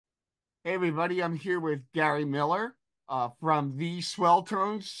Hey everybody, I'm here with Gary Miller from the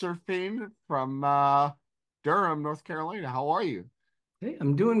Swelltones, Surfin from Durham, North Carolina. How are you? Hey,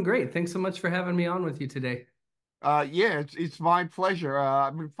 I'm doing great. Thanks so much for having me on with you today. Yeah, it's my pleasure.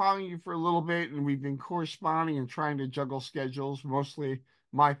 I've been following you for a little bit, and we've been corresponding and trying to juggle schedules. Mostly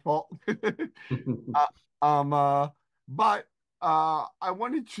my fault. uh, um, uh, but I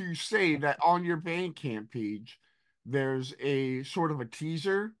wanted to say that on your Bandcamp page, there's a sort of a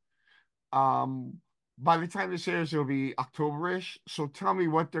teaser. Um, by the time this airs, it'll be Octoberish. So tell me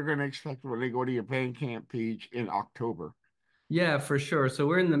what they're going to expect when they go to your Bandcamp page in October. Yeah, for sure. So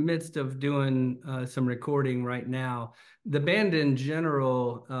we're in the midst of doing some recording right now. The band in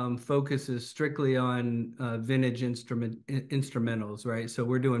general focuses strictly on vintage instrumentals, right? So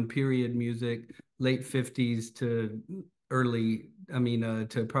we're doing period music, late 50s to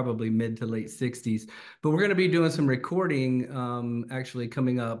to probably mid to late 60s. But we're going to be doing some recording actually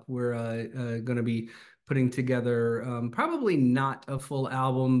coming up. We're going to be putting together probably not a full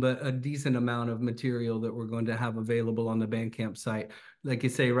album, but a decent amount of material that we're going to have available on the Bandcamp site. Like you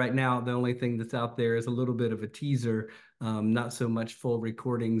say, right now, the only thing that's out there is a little bit of a teaser, not so much full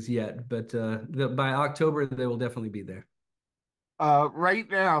recordings yet, but by October, they will definitely be there.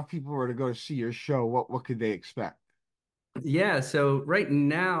 Right now, if people were to go to see your show, what could they expect? Yeah, so right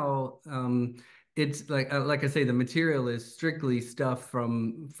now, it's like I say, the material is strictly stuff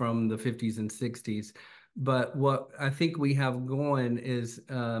from the 50s and 60s. But what I think we have going is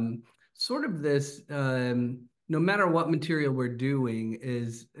sort of this no matter what material we're doing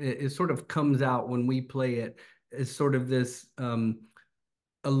it sort of comes out when we play it is sort of this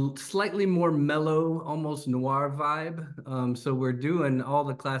slightly more mellow, almost noir vibe. So we're doing all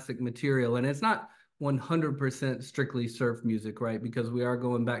the classic material, and it's not 100% strictly surf music, right? Because we are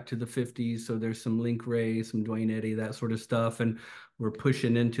going back to the 50s, so there's some Link Ray, some Dwayne Eddy, that sort of stuff, and we're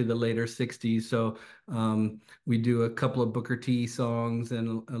pushing into the later 60s. So we do a couple of Booker T songs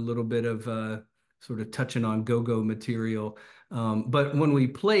and a little bit of sort of touching on go-go material. But when we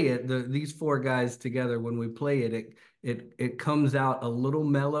play it, these four guys together, when we play it, it comes out a little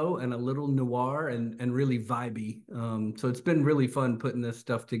mellow and a little noir and really vibey. So it's been really fun putting this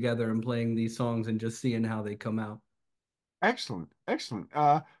stuff together and playing these songs and just seeing how they come out. Excellent, excellent.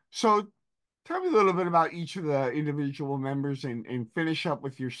 So tell me a little bit about each of the individual members and finish up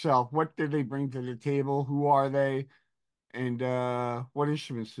with yourself. What did they bring to the table? Who are they? And what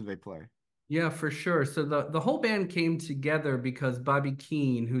instruments do they play? Yeah, for sure. So the whole band came together because Bobby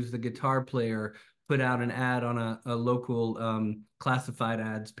Keene, who's the guitar player, put out an ad on a local classified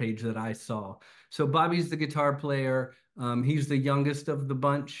ads page that I saw. So Bobby's the guitar player. He's the youngest of the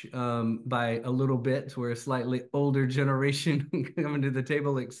bunch by a little bit. We're a slightly older generation coming to the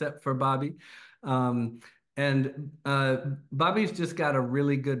table, except for Bobby. And Bobby's just got a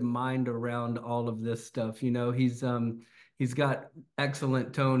really good mind around all of this stuff. You know, he's got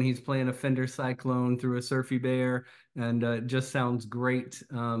excellent tone. He's playing a Fender Cyclone through a Surfy Bear, and just sounds great.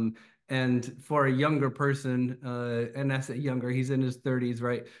 And for a younger person, and I say younger, he's in his 30s,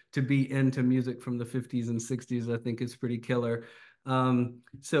 right? To be into music from the 50s and 60s, I think is pretty killer.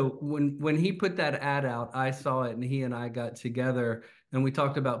 So when he put that ad out, I saw it, and he and I got together, and we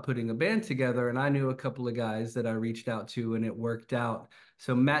talked about putting a band together. And I knew a couple of guys that I reached out to, and it worked out.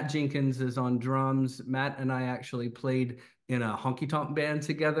 So Matt Jenkins is on drums. Matt and I actually played in a honky tonk band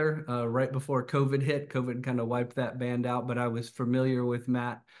together right before COVID hit. COVID kind of wiped that band out, but I was familiar with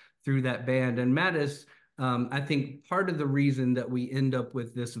Matt through that band. And Matt is, I think, part of the reason that we end up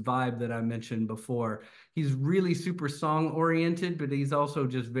with this vibe that I mentioned before. He's really super song oriented, but he's also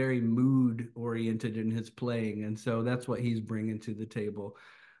just very mood oriented in his playing. And so that's what he's bringing to the table.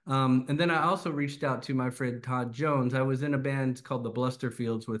 And then I also reached out to my friend Todd Jones. I was in a band called the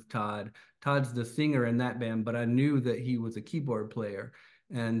Blusterfields with Todd. Todd's the singer in that band, but I knew that he was a keyboard player.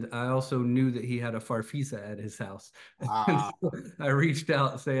 And I also knew that he had a Farfisa at his house. And Ah, so I reached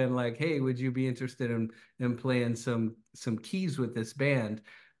out saying like, "Hey, would you be interested in playing some keys with this band?"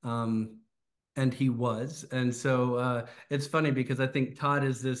 Um, and he was. And so it's funny because I think Todd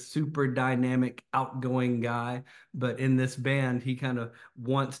is this super dynamic, outgoing guy, but in this band, he kind of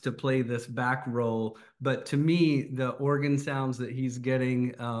wants to play this back role. But to me, the organ sounds that he's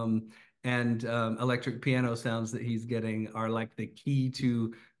getting and electric piano sounds that he's getting are like the key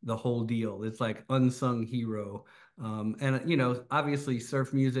to the whole deal. It's like unsung hero. And you know, obviously,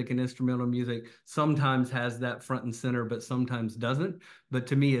 surf music and instrumental music sometimes has that front and center, but sometimes doesn't. But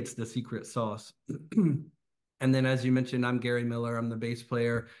to me, it's the secret sauce. And then, as you mentioned, I'm Gary Miller. I'm the bass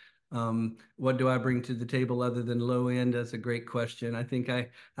player. What do I bring to the table other than low end? That's a great question. I think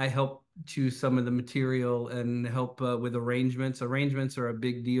I help to some of the material and help with arrangements. Arrangements are a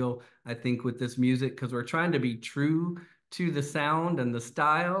big deal, I think, with this music because we're trying to be true to the sound and the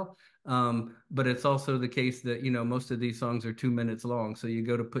style. But it's also the case that, most of these songs are 2 minutes long. So you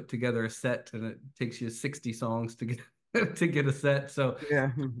go to put together a set and it takes you 60 songs to get to get a set. So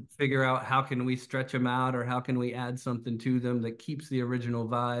Yeah. figure out how can we stretch them out or how can we add something to them that keeps the original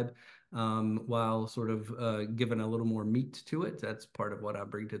vibe while sort of giving a little more meat to it. That's part of what I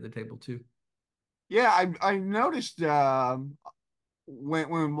bring to the table too. Yeah, I noticed when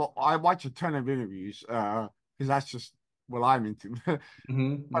well, I watch a ton of interviews because that's just what I'm into.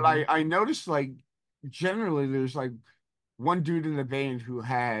 Hmm. But Hmm. I noticed like generally there's like one dude in the band who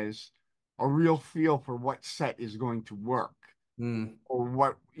has a real feel for what set is going to work Mm. or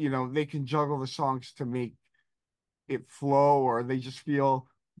what, they can juggle the songs to make it flow or they just feel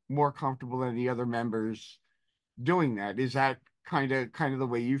more comfortable than the other members doing that. Is that kind of the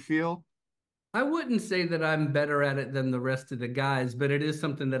way you feel? I wouldn't say that I'm better at it than the rest of the guys, but it is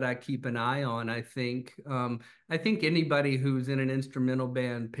something that I keep an eye on. I think anybody who's in an instrumental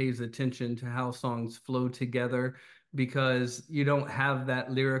band pays attention to how songs flow together because you don't have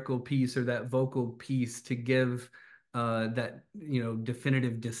that lyrical piece or that vocal piece to give that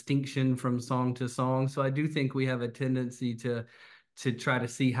definitive distinction from song to song. So I do think we have a tendency to try to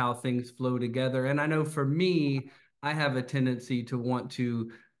see how things flow together. And I know for me, I have a tendency to want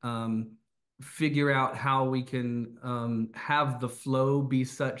to. Figure out how we can have the flow be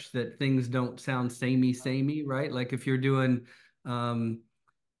such that things don't sound samey, right? Like if you're doing, um,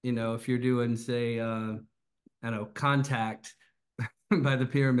 if you're doing, say, I don't know, Contact by the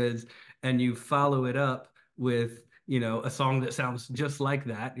Pyramids, and you follow it up with, a song that sounds just like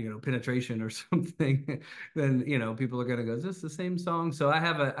that, Penetration or something, then, people are going to go, is this the same song? So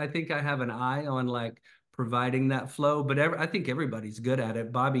I think I have an eye on like providing that flow, but I think everybody's good at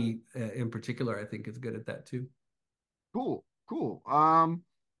it. Bobby, in particular, I think is good at that too. Cool, cool.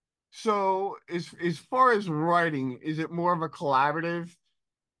 So as far as writing, is it more of a collaborative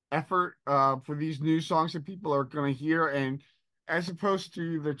effort for these new songs that people are going to hear? And as opposed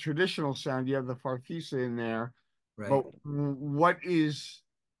to the traditional sound, you have the farfisa in there. Right. But what is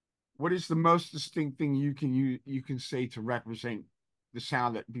the most distinct thing you can say to represent the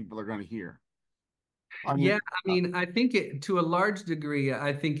sound that people are going to hear? I Yeah, mean, I mean, I think it to a large degree,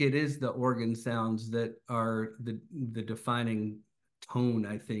 I think it is the organ sounds that are the defining tone,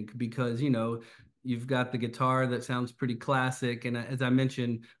 I think, because you've got the guitar that sounds pretty classic, and as I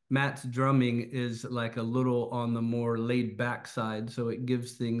mentioned, Matt's drumming is like a little on the more laid back side, so it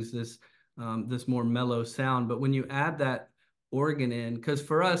gives things this more mellow sound. But when you add that organ in, because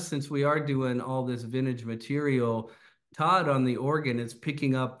for us, since we are doing all this vintage material, Todd on the organ is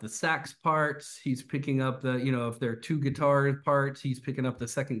picking up the sax parts. He's picking up if there are two guitar parts, he's picking up the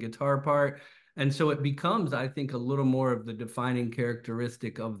second guitar part. And so it becomes, I think, a little more of the defining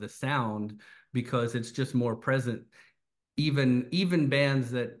characteristic of the sound because it's just more present. Even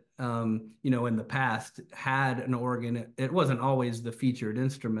bands that in the past had an organ, it wasn't always the featured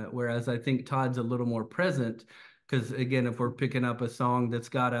instrument. Whereas I think Todd's a little more present because again, if we're picking up a song that's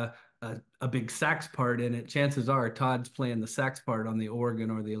got a big sax part in it, chances are Todd's playing the sax part on the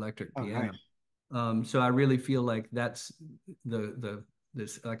organ or the electric oh, piano. nice. So I really feel like that's the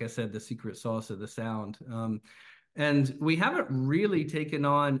this like I said, the secret sauce of the sound. And we haven't really taken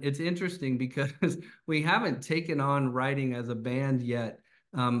on, it's interesting because we haven't taken on writing as a band yet.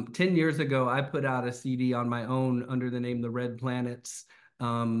 10 years ago, I put out a CD on my own under the name The Red Planets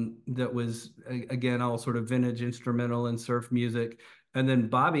that was, again, all sort of vintage instrumental and surf music. And then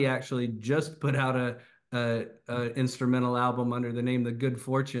Bobby actually just put out a instrumental album under the name The Good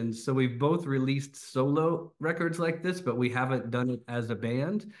Fortunes. So we've both released solo records like this, but we haven't done it as a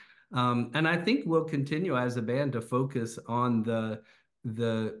band. And I think we'll continue as a band to focus on the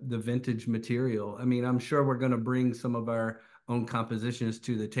vintage material. I mean, I'm sure we're going to bring some of our own compositions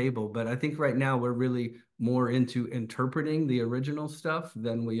to the table, but I think right now we're really more into interpreting the original stuff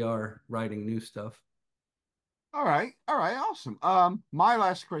than we are writing new stuff. All right, awesome. My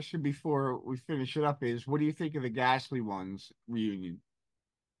last question before we finish it up is, what do you think of the Ghastly Ones reunion?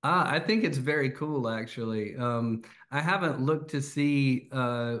 I think it's very cool, actually. I haven't looked to see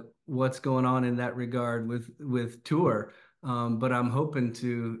what's going on in that regard with tour, but I'm hoping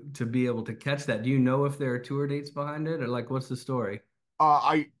to be able to catch that. Do you know if there are tour dates behind it, or like what's the story?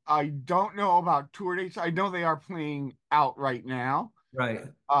 I don't know about tour dates. I know they are playing out right now. Right,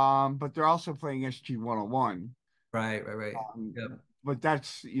 But they're also playing SG 101. right. Um, Yep. but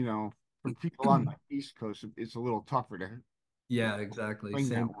that's, for people on the East Coast, it's a little tougher to Yeah, exactly. swing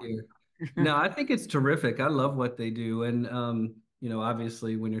that Same one. here. No, I think it's terrific. I love what they do, and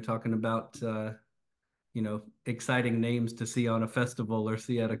obviously when you're talking about exciting names to see on a festival or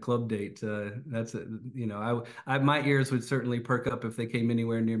see at a club date, that's my ears would certainly perk up if they came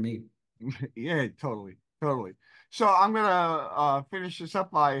anywhere near me. Yeah, totally, totally. So I'm gonna finish this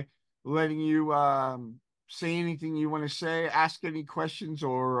up by letting you say anything you want to say, ask any questions,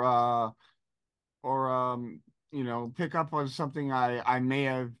 or pick up on something I may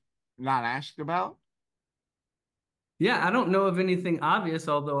have not asked about. Yeah, I don't know of anything obvious,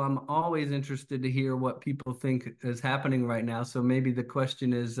 although I'm always interested to hear what people think is happening right now. So maybe the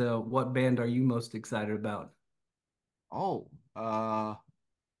question is, what band are you most excited about? Oh, well,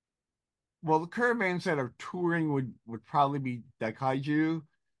 the current bands that are touring would probably be Daikaiju,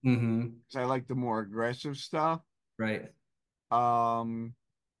 Hmm. because I like the more aggressive stuff. Right. Um,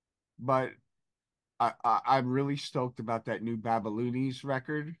 but I'm really stoked about that new Babaloonies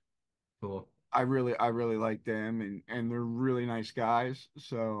record. Cool. I really like them, and they're really nice guys.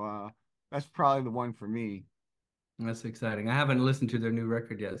 So that's probably the one for me. That's exciting. I haven't listened to their new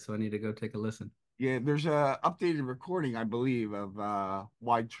record yet, so I need to go take a listen. Yeah, there's a updated recording, I believe, of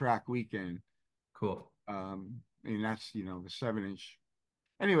Wide Track Weekend. Cool. And that's, the 7 inch.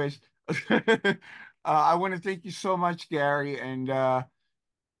 Anyways, I want to thank you so much, Gary, and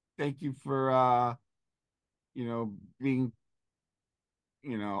thank you for being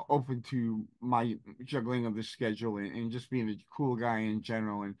open to my juggling of the schedule, and just being a cool guy in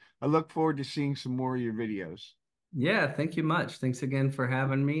general. And I look forward to seeing some more of your videos. Yeah, thank you much. Thanks again for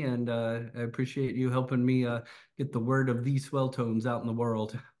having me, and I appreciate you helping me get the word of these Swelltones out in the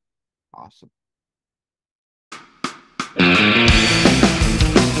world. Awesome.